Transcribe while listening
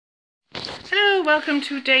Hello, welcome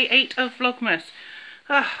to day 8 of Vlogmas.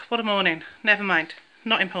 Ah, what a morning. Never mind,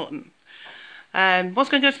 not important. Was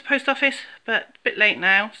going to go to the post office, but a bit late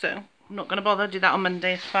now, so I'm not going to bother. Do that on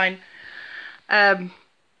Monday, it's fine. Yeah,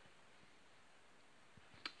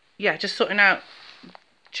 just sorting out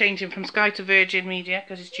changing from Sky to Virgin Media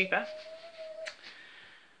because it's cheaper.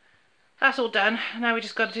 That's all done. Now we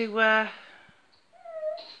just got to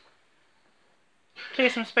clear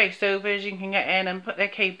some space so Virgin can get in and put their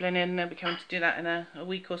cabling in. They'll be coming to do that in a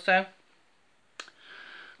week or so.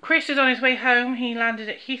 Chris is on his way home. He landed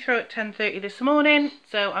at Heathrow at 10:30 this morning,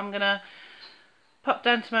 so I'm going to pop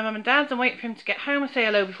down to my mum and dad's and wait for him to get home and say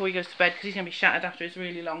hello before he goes to bed because he's going to be shattered after his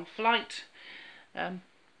really long flight.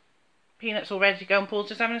 Peanut's all ready to go and Paul's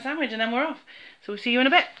just having a sandwich and then we're off. So we'll see you in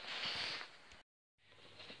a bit.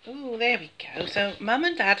 Oh, there we go. So mum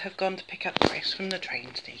and dad have gone to pick up Chris from the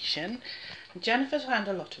train station. And Jennifer's found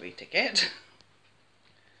a lottery ticket.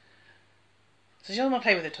 So she doesn't want to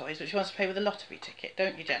play with the toys, but she wants to play with the lottery ticket,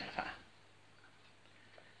 don't you, Jennifer?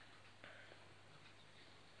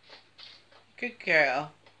 Good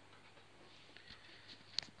girl.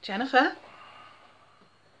 Jennifer?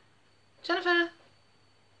 Jennifer?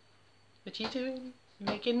 What are you doing?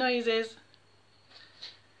 Making noises.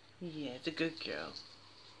 Yeah, it's a good girl.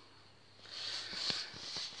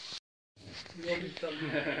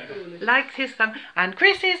 Likes his thumb. And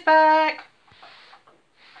Chris is back!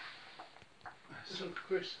 So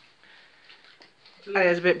Chris. Oh,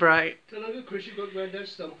 it's a bit bright. Tell him, Chris, you've got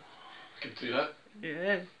Granddad's thumb. I can do that.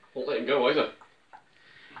 Yeah. Won't let him go either.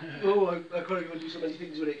 Oh, I can't go and do so many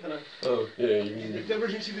things with it, can I? Oh, yeah, you can. Ever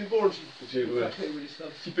since you've been born, she's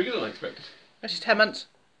Is bigger than I expected? Oh, she's 10 months.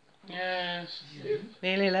 Yes. Yeah.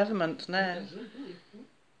 Nearly 11 months now.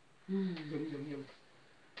 Yum, yum, yum.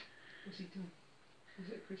 What's he doing? What's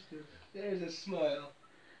that Chris doing? There's a smile.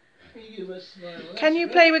 You give a smile. That's Can you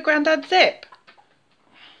good. play with Grandad's zip?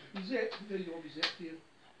 Zip? There you want me zip, do you?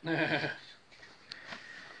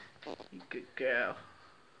 Good girl.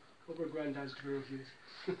 Over Granddad's girl views.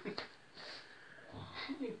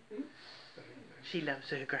 She loves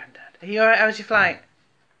her Grandad. Are you alright? How's your flight?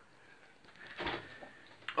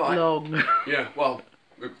 Oh, Long. yeah, well,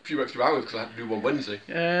 a few extra hours because I had to do one Wednesday.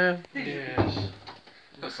 Yes.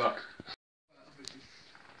 That sucks.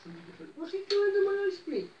 What's he doing to my ice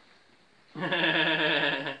cream?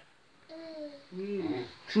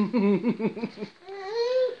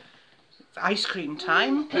 It's ice cream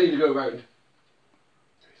time. Plenty to go round.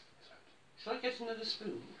 Shall I get another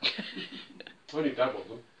spoon? Only Dad wants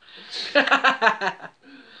them.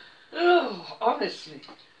 Oh, honestly.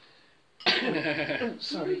 Oh,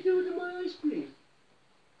 sorry. What are you doing to my ice cream?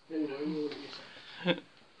 No, you know what it is.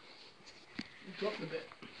 You dropped a bit.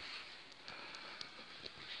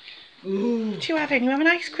 Ooh. What you having? You having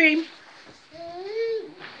ice cream?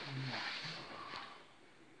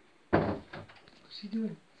 What's he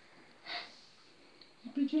doing?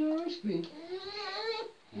 He's pinching our ice cream.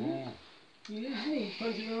 He is, isn't he? He's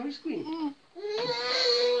punching our ice cream.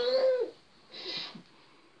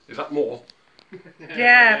 Is that more?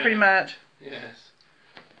 Yeah, pretty much. Yes.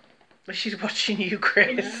 But she's watching you,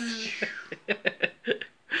 Chris.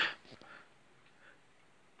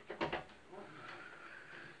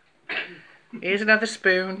 Here's another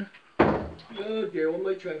spoon. Oh dear, on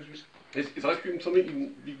my trousers. Is ice cream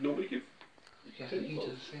something you normally give? Yeah, he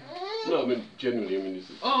does. Yeah. No, I mean, generally, I mean,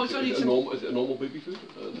 is it a normal baby food?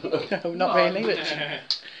 No, not really.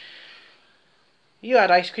 But you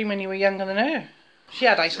had ice cream when you were younger than her. She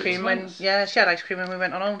had ice cream when, yeah, she had ice cream when we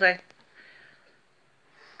went on holiday.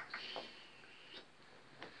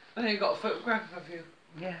 I think you got a photograph of you.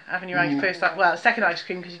 Yeah, having your first, well, second ice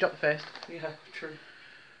cream because you dropped the first. Yeah, true.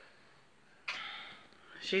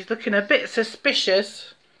 She's looking a bit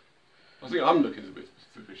suspicious. I think I'm looking a bit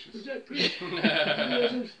suspicious. Is that Chris? He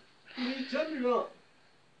hasn't. He eats up or not?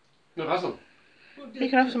 No, that's not. Well, You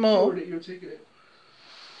can have some more. You're taking it.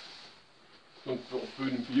 One sort of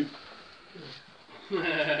food in for you.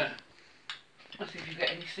 Let's see if you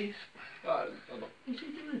get any Steve. I don't know. What's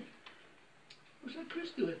he doing? What's that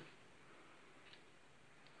Chris doing?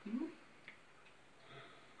 Hmm?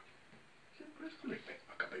 What's that Chris doing? Big bit. I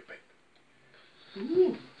got big bit.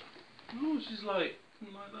 Ooh. Oh, she's like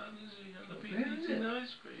that, is she? And the people eating the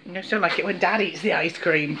ice cream. I still like it when Dad eats the ice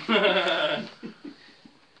cream.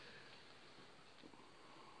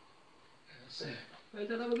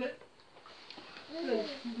 Granddad have a bit?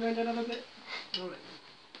 Granddad have a bit? Alright.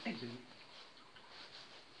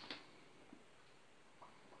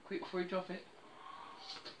 Quick before you drop it.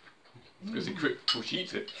 Because it's quick before she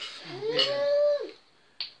eats it. Yeah.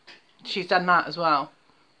 She's done that as well.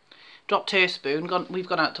 dropped her spoon. We've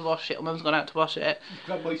gone out to wash it, or Mum's gone out to wash it.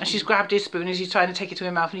 And she's grabbed his spoon as he's trying to take it to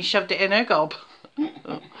her mouth, and he shoved it in her gob.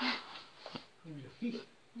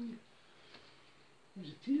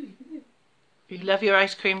 You love your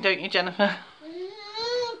ice cream, don't you, Jennifer?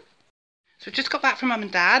 So we've just got back from Mum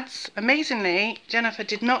and Dad's. Amazingly, Jennifer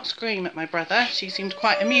did not scream at my brother. She seemed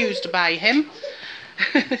quite amused by him.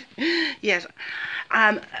 Yes.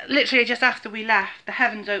 Literally just after we left, the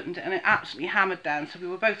heavens opened and it absolutely hammered down. So we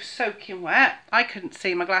were both soaking wet. I couldn't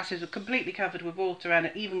see. My glasses were completely covered with water and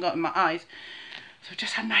it even got in my eyes. So we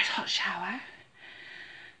just had a nice hot shower.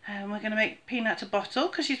 We're going to make Peanut a bottle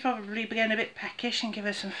because she's probably getting a bit peckish, and give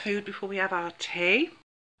her some food before we have our tea.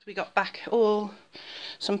 So we got back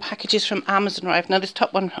some packages from Amazon arrived. Now this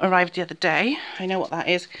top one arrived the other day. I know what that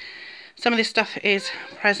is. Some of this stuff is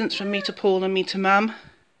presents from me to Paul and me to Mum.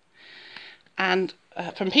 And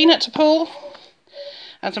from Peanut to Paul.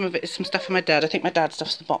 And some of it is some stuff for my dad. I think my dad's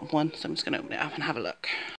stuff's the bottom one. So I'm just going to open it up and have a look.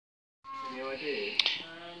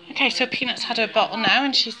 Okay, so Peanut's had her bottle now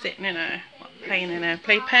and she's sitting in her, playing in her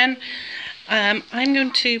playpen. I'm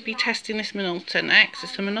going to be testing this Minolta next.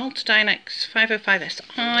 It's a Minolta Dynex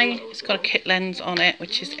 505SI. It's got a kit lens on it,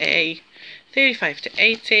 which is a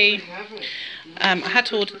 35-80. I had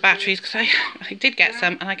to order the batteries because I did get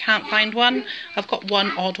some and I can't find one. I've got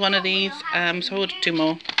one odd one of these, so I ordered 2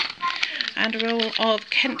 more. And a roll of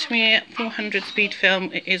Kentmere 400 speed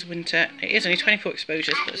film. It is winter. It is only 24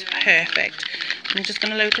 exposures, but it's perfect. I'm just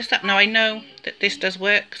going to load this up. Now I know that this does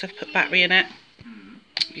work because I've put battery in it.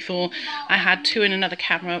 Before I had 2 in another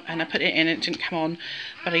camera and I put it in and it didn't come on,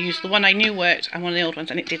 but I used the one I knew worked and one of the old ones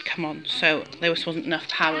and it did come on, so there wasn't enough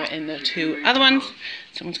power in the 2 other ones.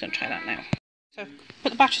 Someone's going to try that now. So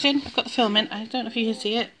put the batteries in, I've got the film in. I don't know if you can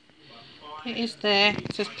see it. It is there.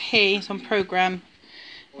 It says P, it's on program.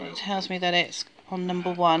 It tells me that it's on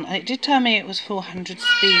number 1 and it did tell me it was 400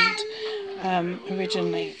 speed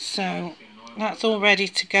originally, so that's all ready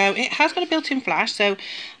to go. It has got a built-in flash, so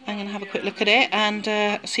I'm going to have a quick look at it and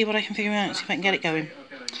see what I can figure out, see if I can get it going.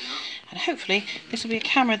 And hopefully this will be a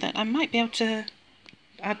camera that I might be able to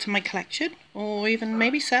add to my collection, or even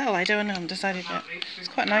maybe sell. I don't know, I'm decided yet. It's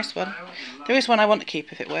quite a nice one. There is one I want to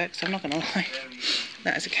keep if it works, I'm not going to lie.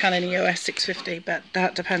 That is a Canon EOS 650, but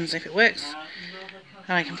that depends if it works.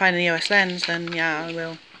 And I can find an EOS lens, then yeah, I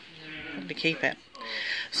will probably keep it.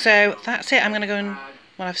 So that's it. I'm going to go and,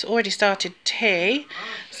 well, I've already started tea,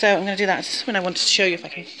 so I'm going to do that. This is when I wanted to show you if I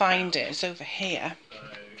can find it. It's over here.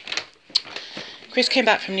 Chris came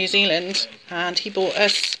back from New Zealand and he bought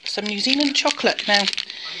us some New Zealand chocolate. Now,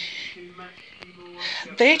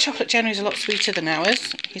 their chocolate generally is a lot sweeter than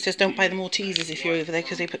ours. He says don't buy the Maltesers if you're over there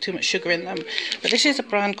because they put too much sugar in them. But this is a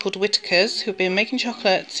brand called Whittaker's, who've been making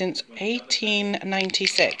chocolate since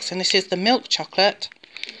 1896, and this is the milk chocolate.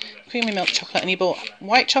 Creamy milk chocolate, and he bought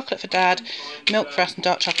white chocolate for Dad, milk for us, and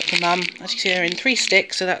dark chocolate for Mum. As you see, they're in 3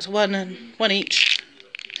 sticks, so that's one each.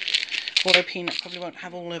 Although Peanut probably won't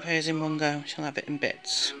have all of hers in one go, she'll have it in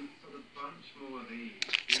bits.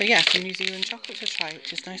 So yeah, some New Zealand chocolate to try,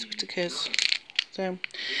 which is nice, Whittaker's. So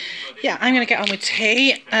yeah, I'm going to get on with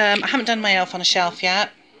tea. I haven't done my elf on a shelf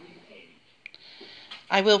yet.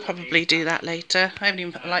 I will probably do that later. I haven't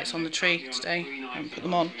even put the lights on the tree today. I haven't put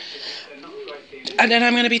them on. And then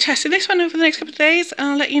I'm going to be testing this one over the next couple of days.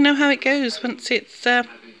 I'll let you know how it goes once it's I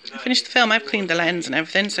finished the film. I've cleaned the lens and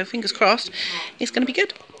everything, so fingers crossed it's going to be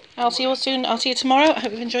good. I'll see you all soon. I'll see you tomorrow. I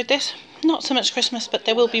hope you've enjoyed this. Not so much Christmas, but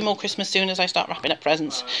there will be more Christmas soon as I start wrapping up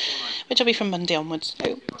presents, which will be from Monday onwards.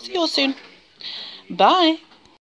 So see you all soon. Bye.